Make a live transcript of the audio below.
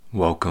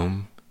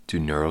Welcome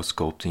to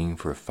Neurosculpting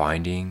for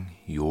finding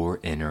your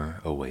inner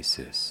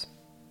oasis.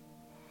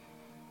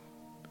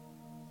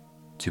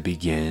 To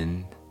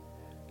begin,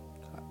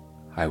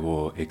 I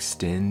will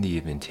extend the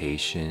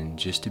invitation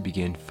just to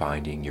begin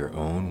finding your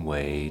own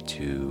way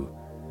to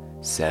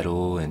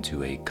settle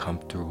into a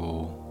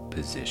comfortable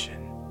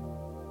position.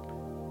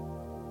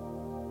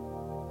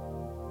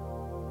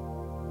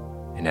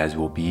 And as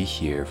we'll be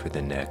here for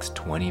the next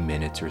 20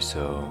 minutes or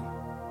so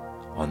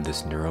on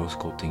this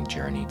neurosculpting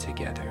journey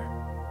together,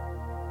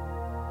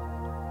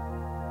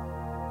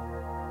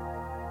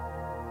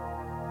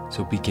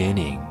 so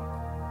beginning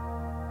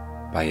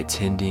by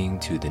attending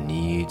to the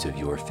needs of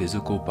your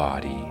physical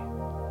body,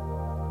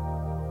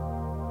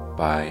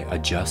 by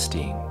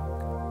adjusting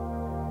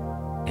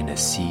in a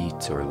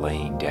seat or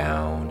laying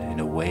down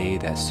in a way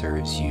that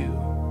serves you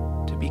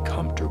to be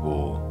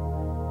comfortable,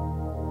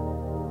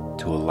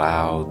 to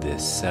allow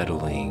this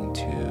settling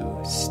to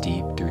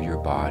steep through your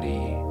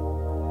body,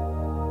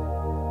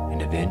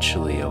 and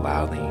eventually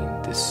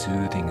allowing the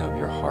soothing of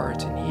your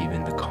heart and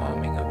even the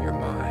calming of your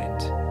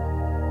mind.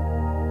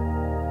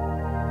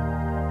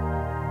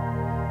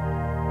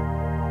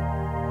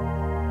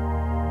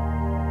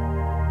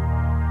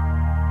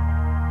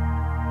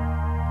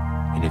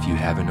 And if you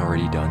haven't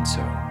already done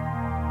so,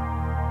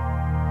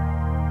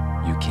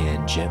 you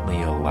can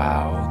gently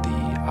allow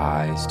the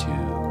eyes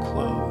to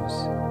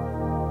close,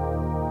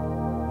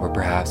 or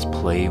perhaps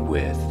play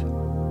with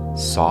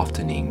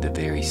softening the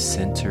very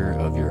center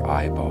of your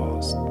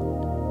eyeballs,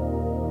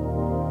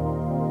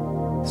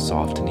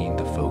 softening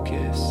the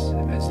focus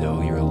as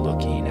though you're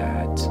looking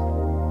at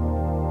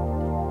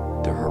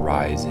the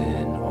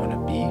horizon on a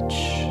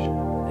beach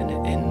in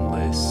an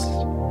endless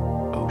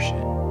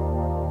ocean.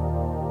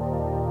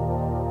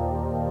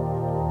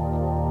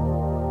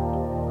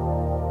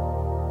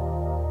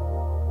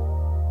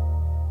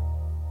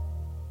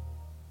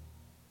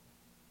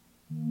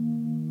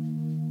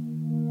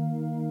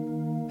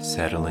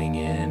 Settling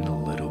in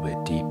a little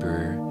bit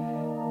deeper.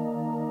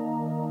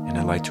 And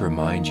I'd like to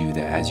remind you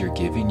that as you're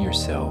giving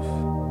yourself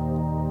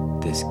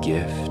this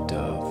gift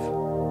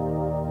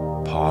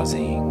of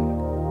pausing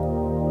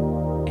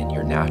in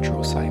your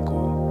natural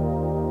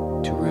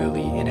cycle to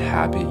really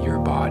inhabit your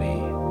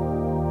body,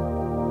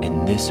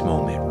 in this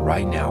moment,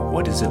 right now,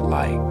 what is it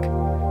like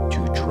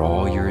to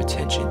draw your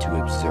attention to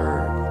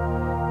observe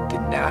the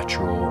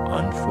natural,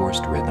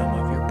 unforced rhythm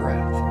of your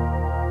breath?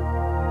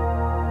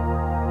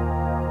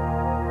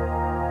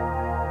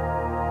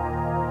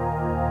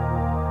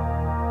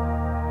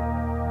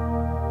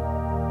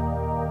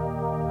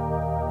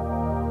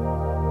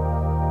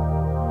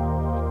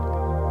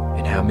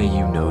 How may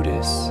you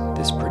notice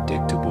this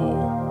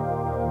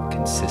predictable,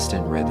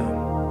 consistent rhythm?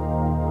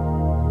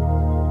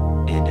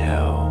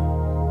 Inhale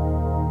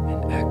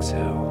and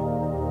exhale.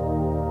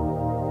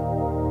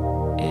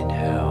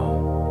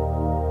 Inhale,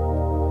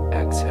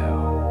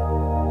 exhale.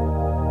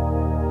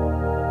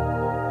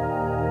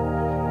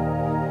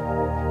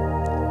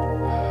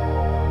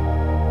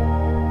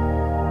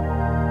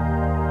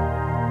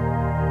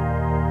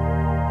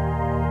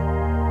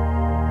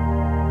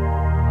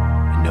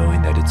 And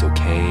knowing that it's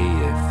okay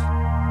if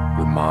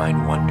your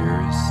mind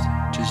wanders,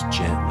 just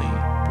gently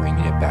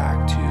bringing it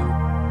back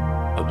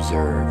to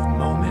observe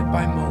moment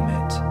by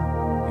moment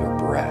your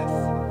breath,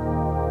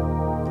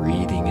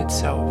 breathing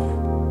itself.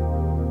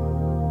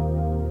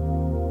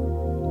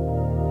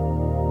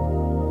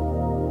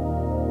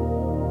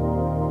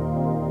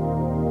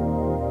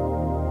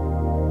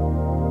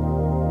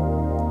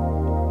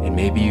 And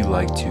maybe you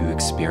like to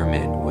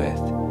experiment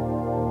with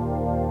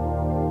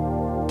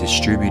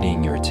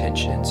distributing your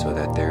attention so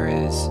that there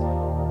is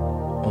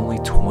only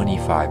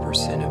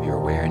 25% of your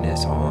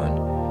awareness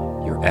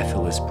on your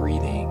effortless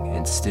breathing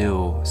and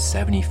still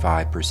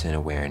 75%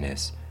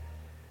 awareness,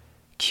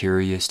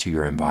 curious to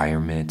your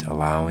environment,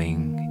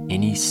 allowing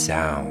any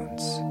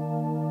sounds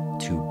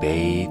to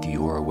bathe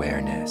your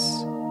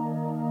awareness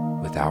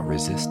without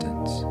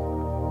resistance.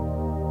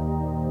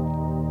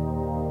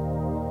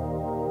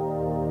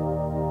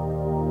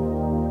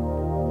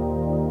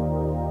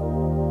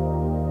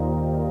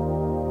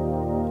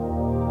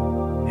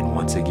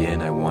 Once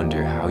again, I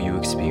wonder how you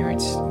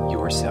experience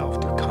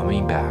yourself through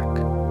coming back,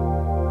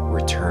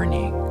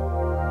 returning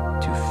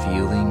to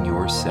feeling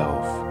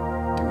yourself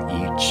through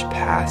each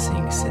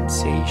passing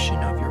sensation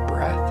of your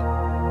breath.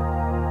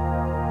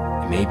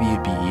 And maybe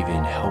it'd be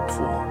even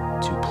helpful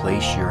to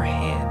place your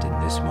hand in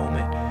this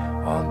moment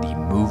on the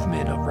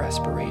movement of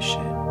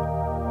respiration.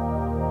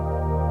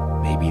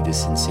 Maybe the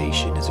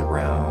sensation is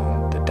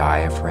around the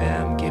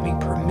diaphragm, giving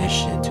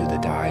permission to the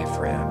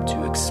diaphragm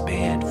to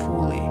expand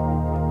fully.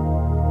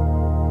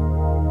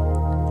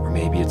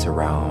 Maybe it's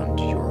around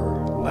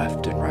your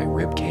left and right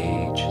rib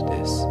cage,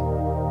 this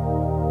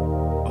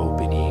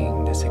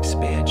opening, this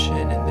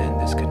expansion, and then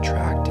this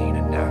contracting,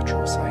 a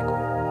natural cycle.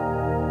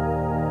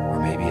 Or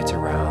maybe it's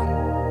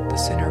around the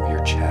center of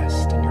your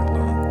chest and your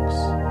lungs,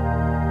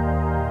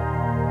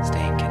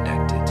 staying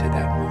connected to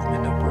that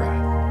movement of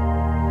breath.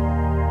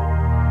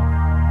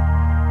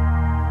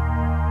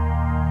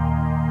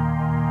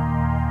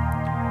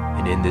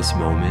 And in this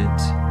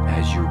moment,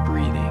 as you're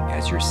breathing,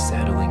 as you're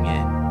settling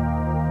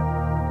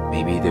in,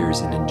 maybe there's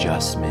an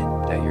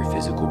adjustment that your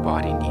physical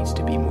body needs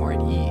to be more at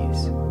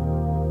ease.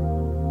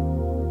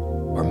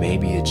 Or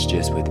maybe it's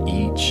just with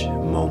each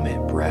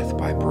moment, breath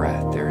by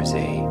breath, there's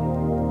a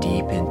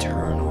deep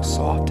internal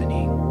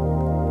softening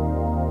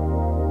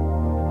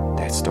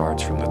that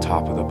starts from the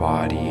top of the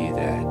body,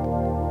 that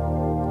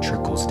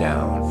trickles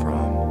down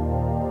from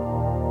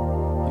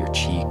your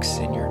cheeks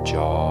and your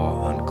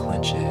jaw,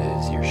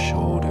 unclenches, your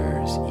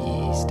shoulders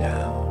ease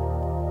down.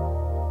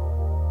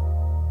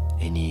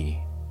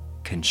 Any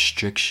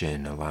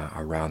constriction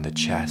around the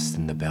chest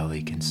and the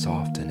belly can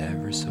soften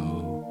ever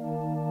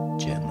so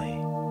gently.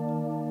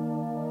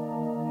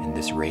 And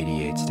this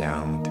radiates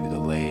down through the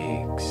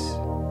legs,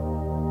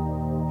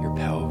 your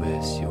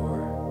pelvis,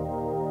 your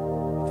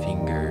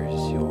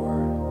fingers, your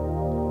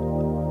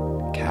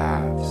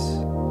calves,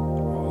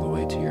 all the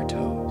way to your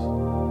toes.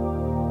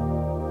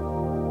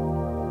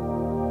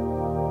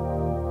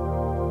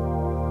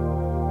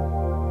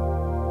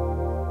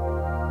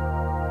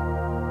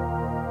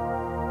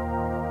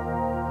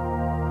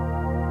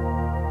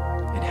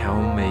 And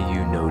how may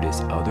you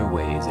notice other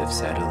ways of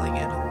settling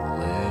in a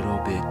little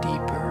bit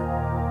deeper?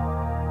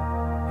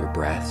 Your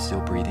breath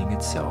still breathing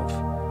itself.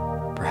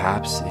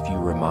 Perhaps if you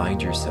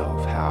remind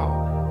yourself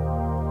how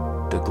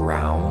the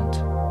ground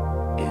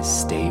is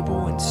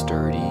stable and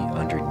sturdy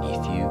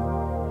underneath you,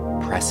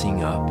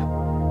 pressing up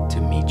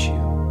to meet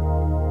you.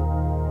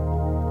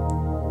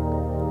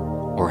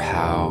 Or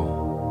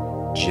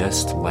how,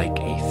 just like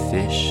a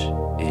fish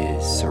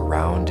is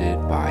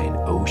surrounded by an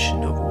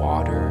ocean of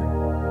water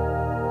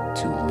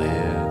to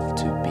live,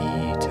 to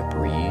be, to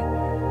breathe,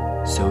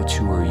 so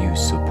too are you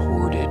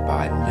supported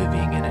by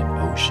living in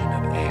an ocean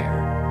of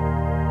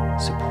air,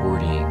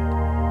 supporting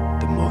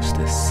the most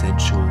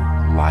essential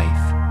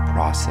life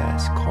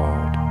process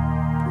called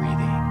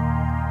breathing.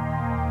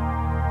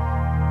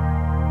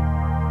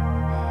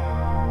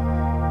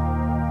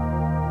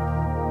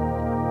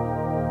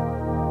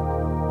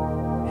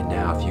 And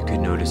now if you could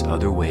notice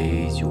other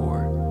ways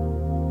your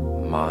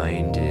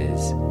mind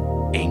is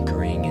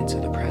anchoring into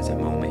the present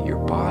moment, your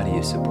body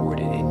is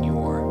supported, and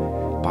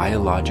your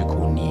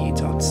biological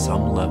needs on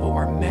some level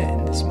are met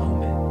in this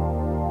moment.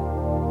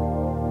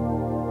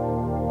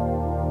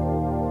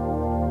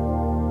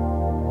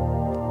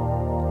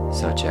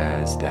 Such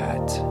as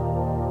that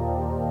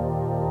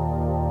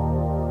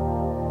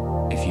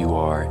if you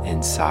are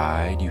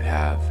inside, you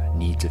have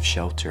needs of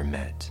shelter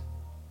met.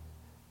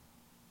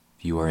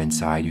 If you are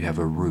inside, you have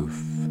a roof.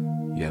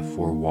 You have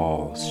 4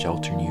 walls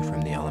sheltering you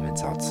from the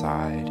elements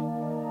outside.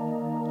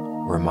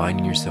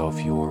 Reminding yourself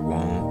your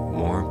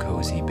warm,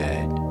 cozy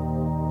bed.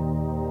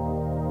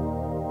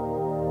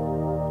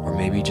 Or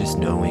maybe just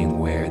knowing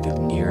where the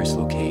nearest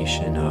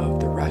location of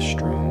the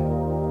restroom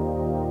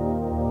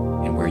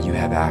and where you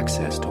have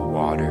access to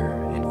water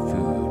and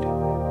food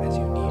as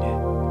you need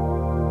it.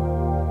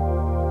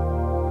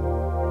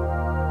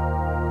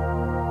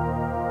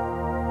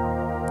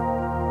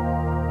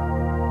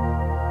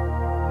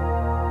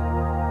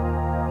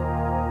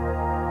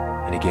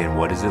 And again,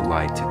 what is it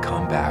like to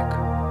come back,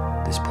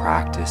 this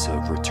practice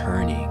of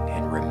returning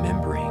and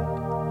remembering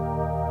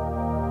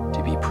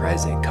to be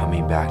present,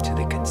 coming back to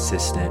the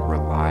consistent,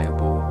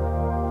 reliable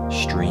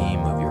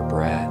stream of your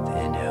breath,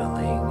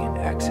 inhaling and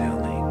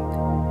exhaling.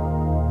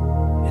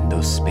 And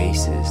those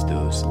spaces,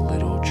 those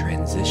little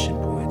transition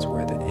points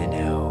where the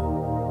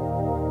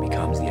inhale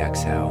becomes the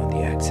exhale and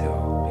the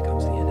exhale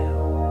becomes the inhale.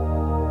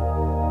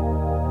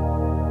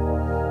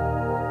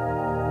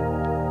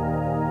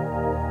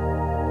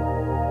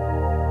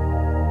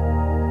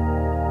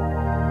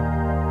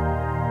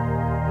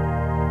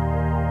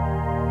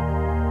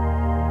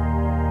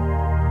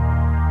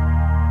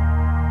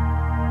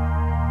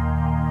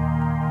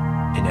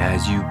 And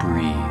as you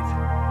breathe,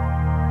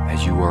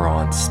 as you are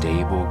on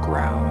stable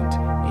ground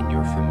in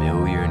your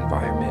familiar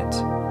environment,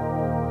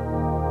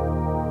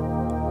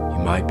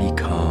 you might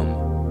become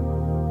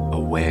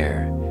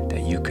aware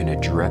that you can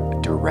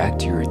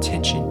direct your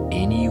attention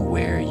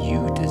anywhere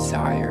you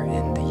desire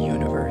in the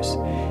universe,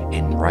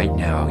 and right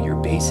now your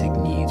basic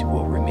needs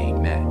will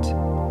remain met.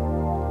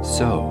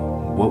 So,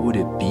 what would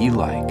it be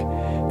like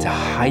to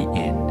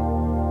heighten,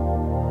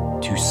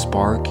 to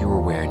spark your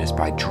awareness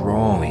by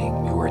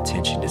drawing your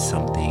attention to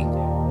something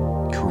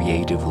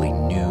creatively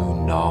new,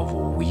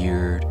 novel,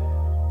 weird,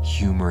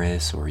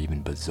 humorous, or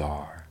even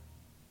bizarre?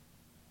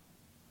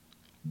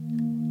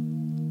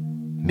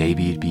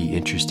 Maybe it'd be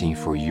interesting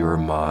for your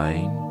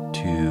mind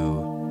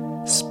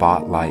to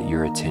spotlight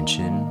your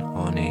attention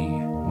on a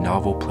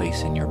novel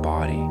place in your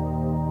body,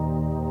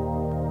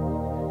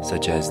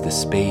 such as the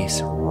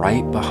space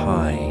right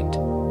behind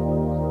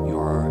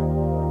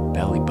your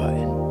belly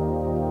button.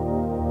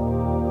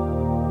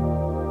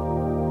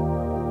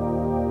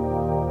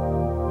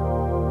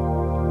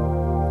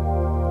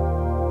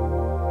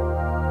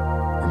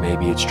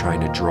 Maybe it's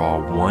trying to draw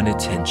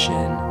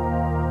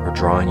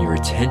drawing your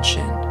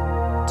attention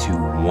to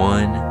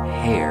one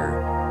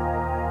hair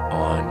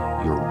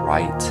on your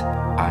right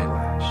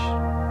eyelash.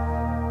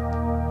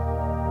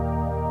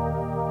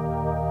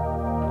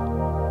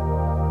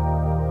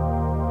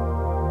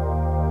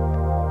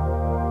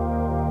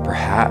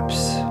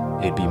 perhaps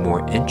it'd be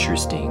more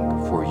interesting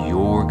for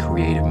your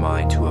creative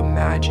mind to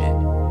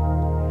imagine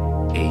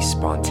a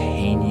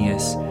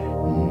spontaneous,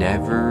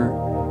 never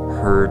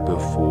heard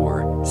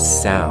before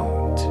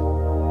sound.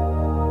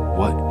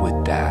 What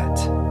would that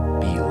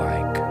be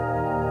like?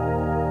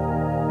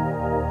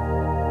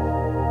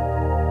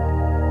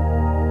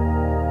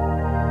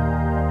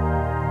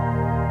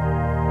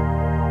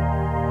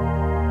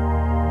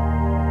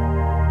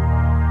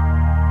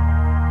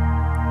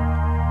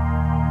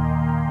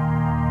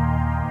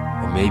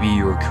 Maybe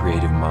your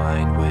creative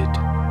mind would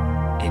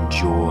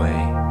enjoy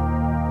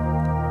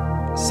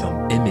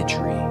some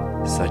imagery,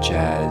 such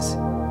as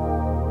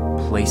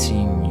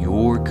placing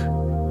your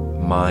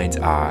mind's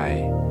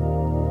eye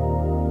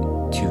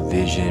to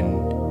vision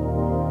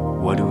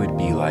what it would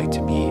be like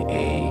to be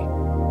a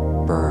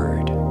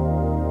bird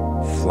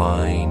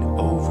flying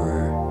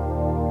over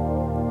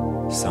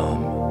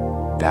some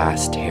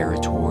vast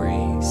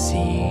territory,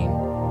 seeing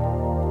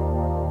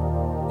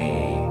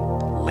a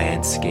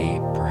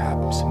landscape,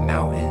 perhaps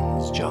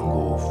mountains,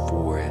 jungle,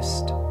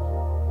 forest,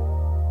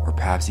 or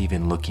perhaps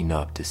even looking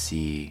up to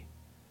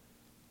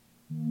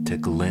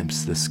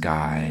glimpse the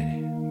sky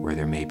where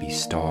there may be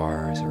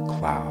stars or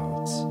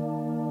clouds.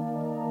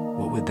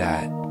 What would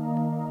that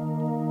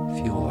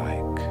feel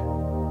like,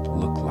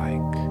 look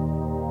like,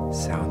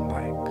 sound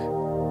like?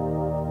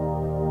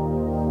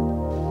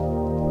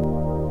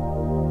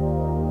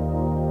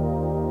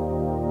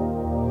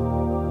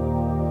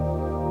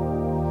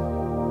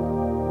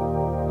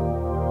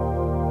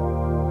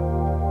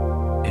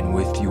 And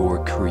with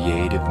your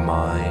creative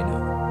mind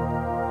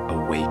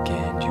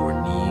awakened, your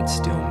needs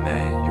still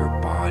met, your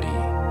body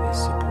is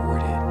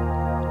supported,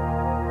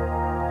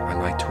 I'd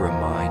like to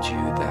remind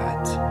you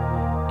that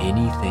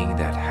anything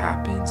that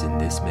happens in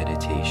this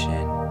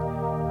meditation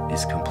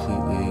is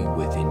completely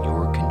within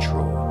your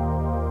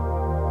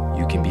control.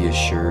 You can be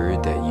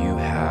assured that you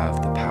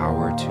have the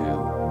power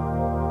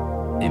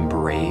to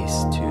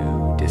embrace,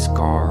 to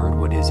discard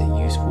what isn't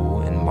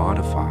useful, and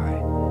modify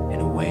in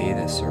a way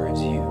that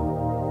serves you.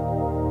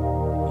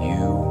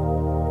 You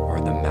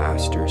are the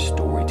master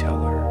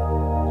storyteller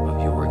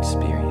of your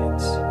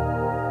experience.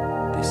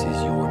 This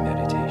is your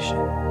meditation.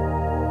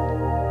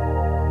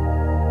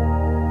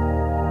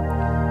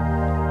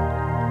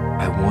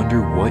 I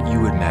wonder what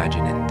you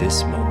imagine in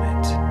this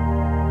moment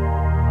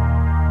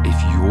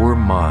if your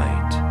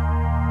mind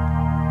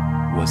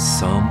was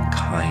some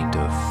kind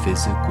of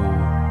physical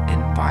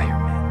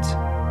environment.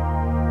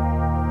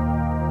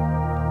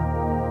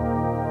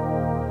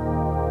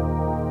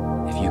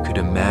 If you could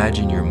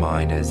imagine your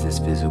mind as this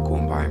physical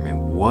environment,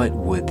 what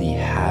would the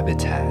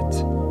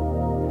habitat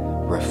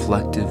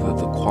reflective of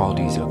the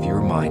qualities of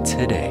your mind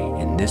today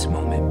in this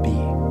moment be?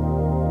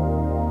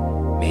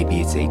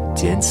 Maybe it's a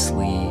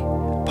densely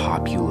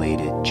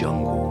populated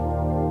jungle,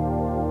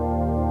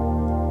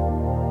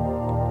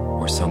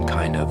 or some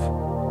kind of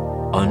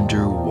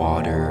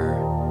underwater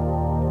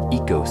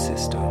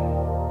ecosystem,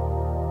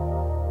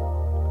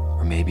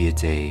 or maybe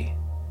it's a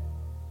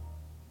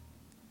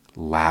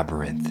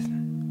labyrinth,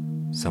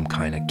 some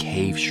kind of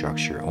cave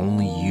structure,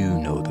 only you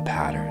know the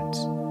patterns,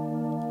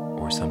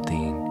 or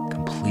something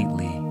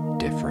completely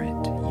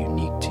different,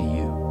 unique to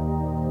you.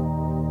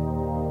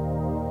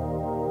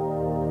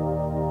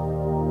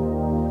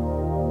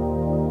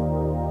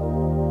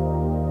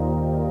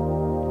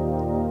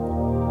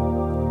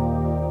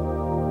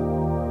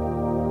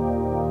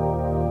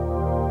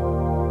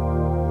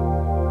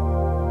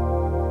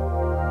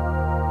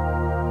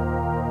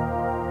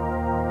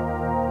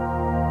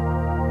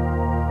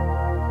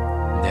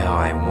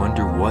 I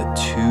wonder what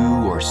 2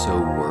 or so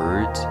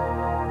words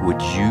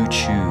would you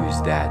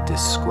choose that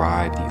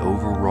describe the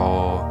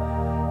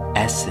overall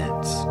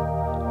essence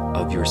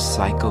of your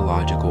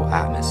psychological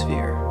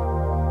atmosphere?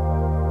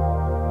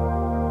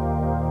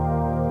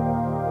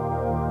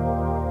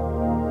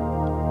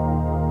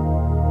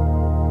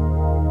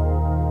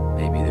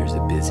 Maybe there's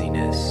a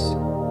busyness,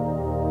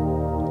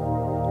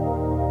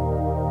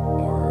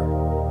 or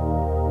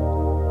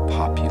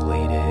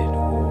populated,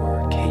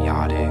 or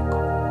chaotic,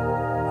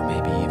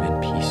 maybe even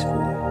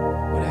peaceful,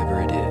 whatever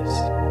it is,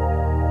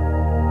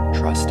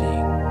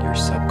 trusting your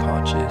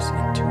subconscious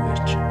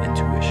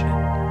intuition.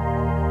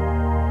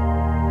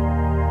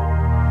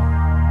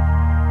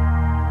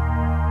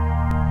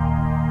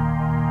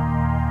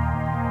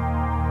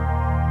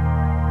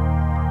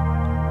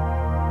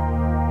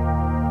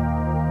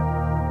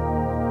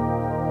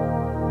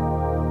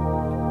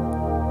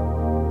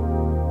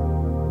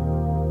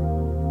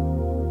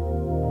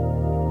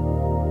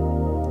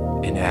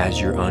 And as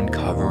you're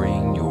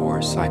uncovering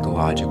your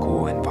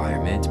psychological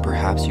environment,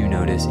 perhaps you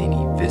notice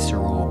any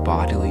visceral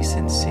bodily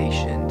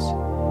sensations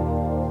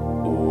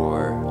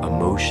or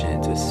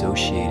emotions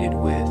associated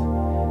with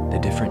the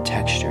different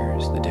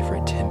textures, the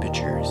different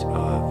temperatures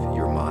of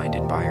your mind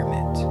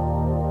environment.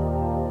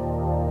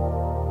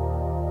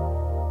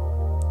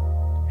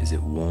 Is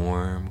it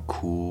warm,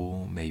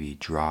 cool, maybe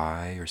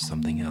dry, or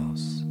something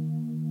else?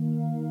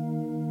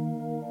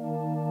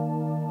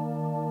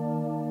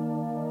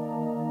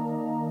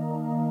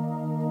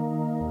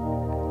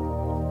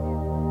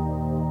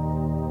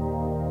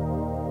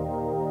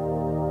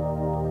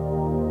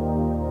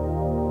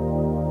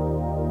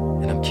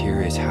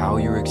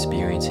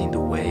 experiencing the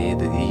way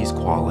that these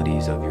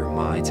qualities of your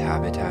mind's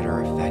habitat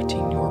are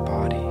affecting your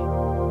body.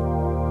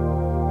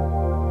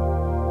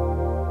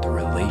 The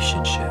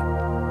relationship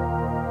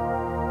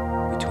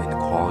between the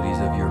qualities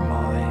of your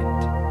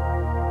mind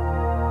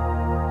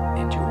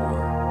and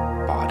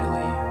your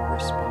bodily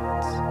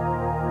response.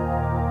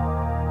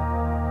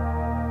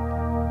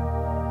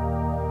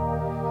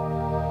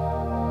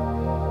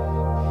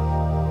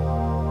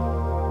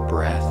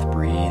 Breath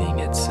breathing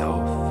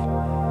itself.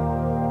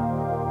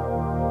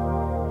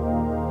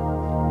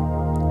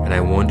 And I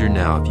wonder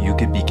now if you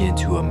could begin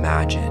to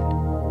imagine,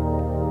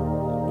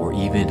 or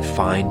even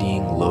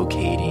finding,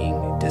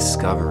 locating,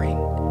 discovering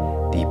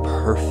the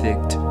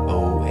perfect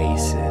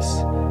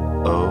oasis,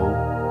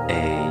 O-A-S-I-S,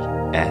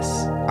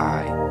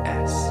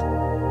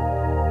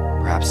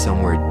 perhaps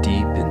somewhere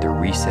deep in the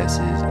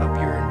recesses of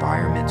your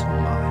environmental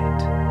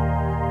mind.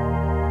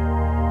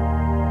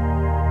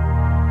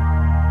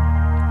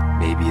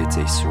 Maybe it's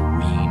a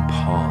serene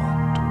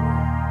pond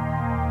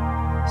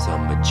or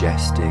some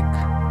majestic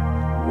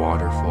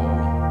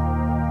waterfall,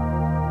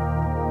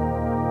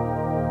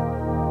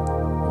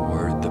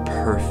 or the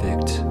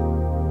perfect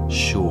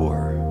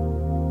shore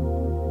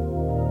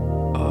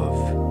of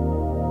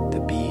the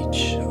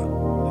beach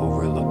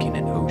overlooking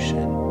an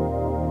ocean,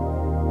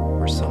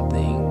 or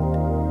something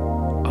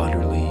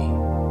utterly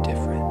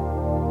different.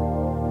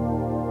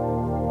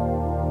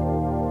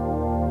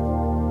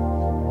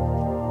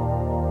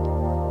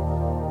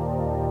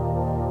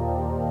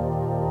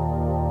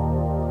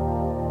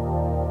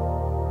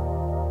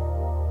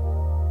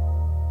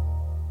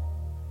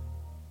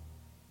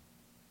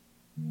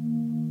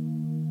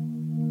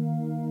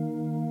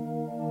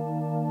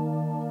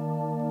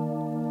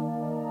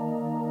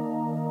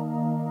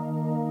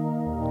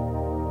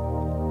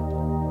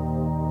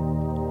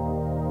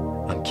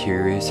 I'm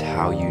curious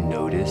how you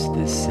notice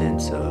this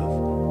sense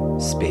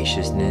of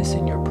spaciousness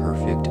in your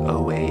perfect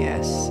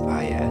oasis,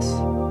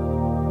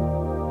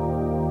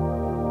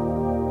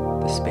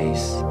 the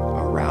space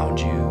around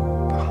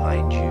you,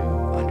 behind you,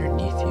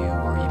 underneath you,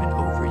 or even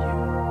over you,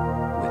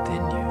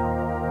 within you.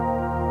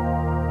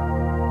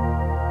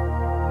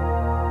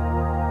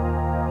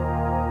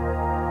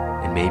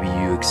 And maybe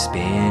you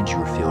expand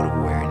your field of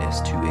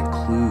awareness to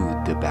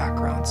include the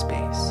background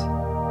space,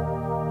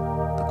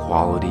 the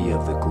quality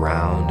of the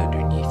ground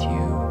underneath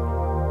you,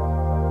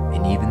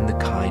 and even the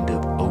kind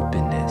of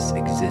openness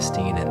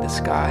existing in the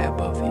sky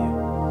above you.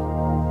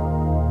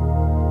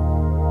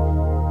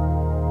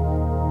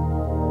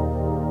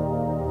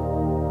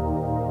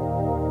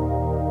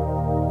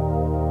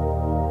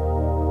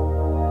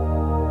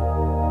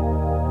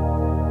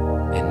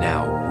 And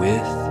now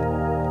with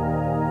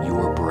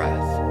your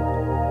breath,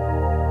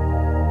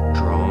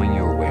 drawing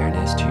your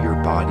awareness to your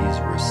body's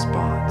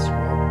response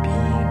while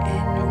being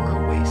in your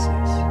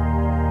oasis.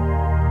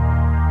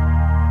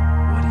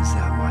 What is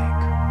that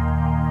like?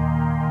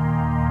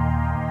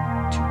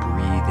 To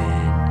breathe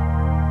in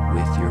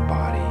with your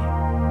body,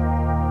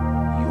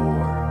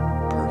 your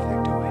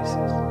perfect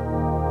oasis.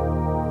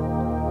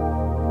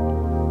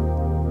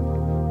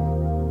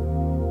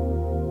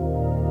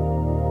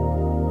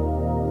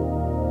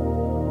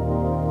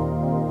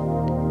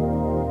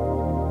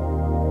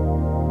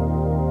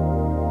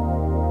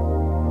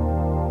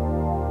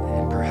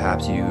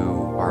 Perhaps you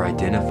are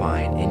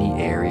identifying any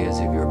areas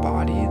of your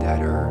body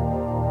that are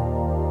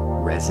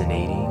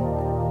resonating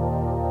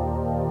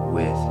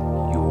with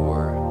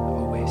your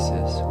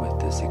oasis, with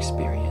this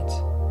experience,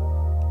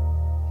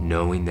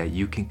 knowing that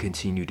you can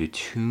continue to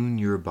tune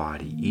your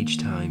body each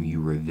time you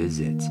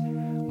revisit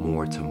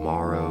more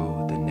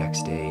tomorrow, the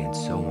next day, and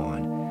so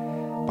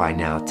on, by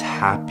now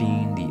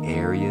tapping the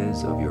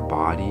areas of your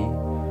body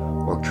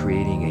or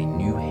creating a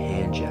new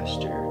hand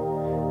gesture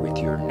with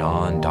your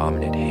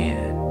non-dominant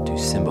hand to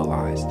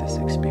symbolize this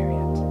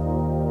experience.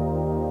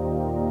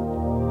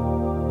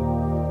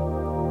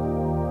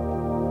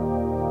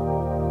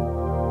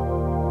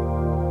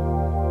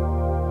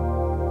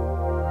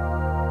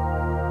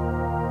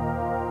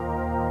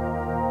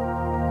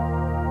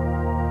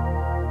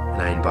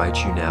 And I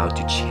invite you now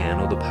to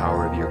channel the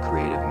power of your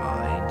creative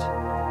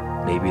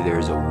mind. Maybe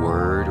there's a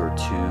word or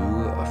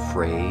two, a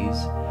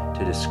phrase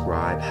to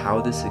describe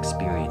how this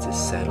experience is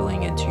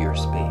settling into your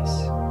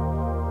space.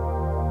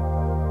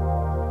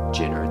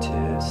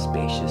 Generative,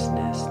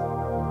 spaciousness,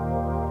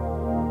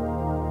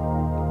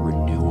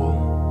 renewal,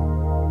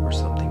 or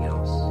something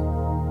else.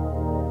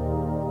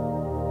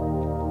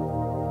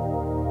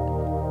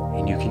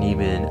 And you can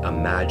even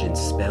imagine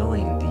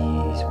spelling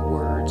these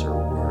words or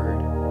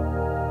word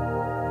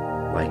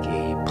like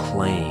a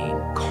plane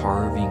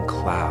carving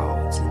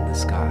clouds in the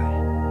sky.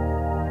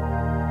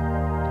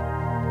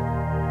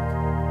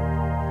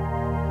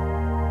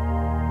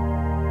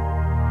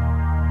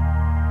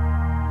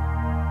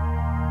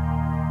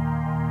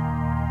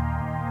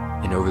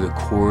 And over the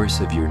course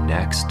of your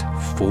next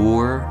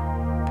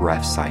 4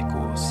 breath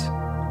cycles,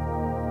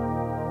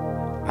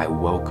 I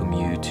welcome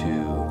you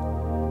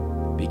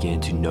to begin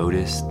to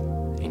notice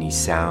any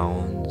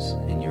sounds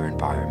in your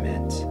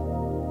environment,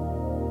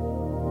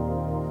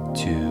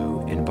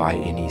 to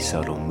Invite any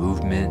subtle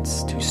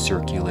movements to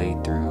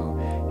circulate through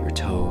your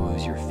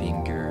toes, your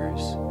fingers.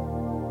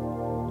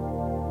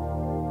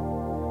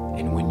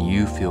 And when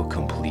you feel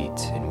complete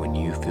and when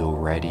you feel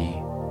ready,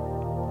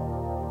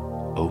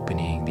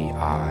 opening the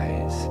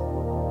eyes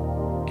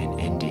and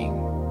ending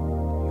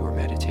your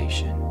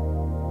meditation.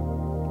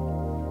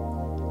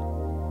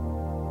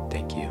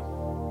 Thank you.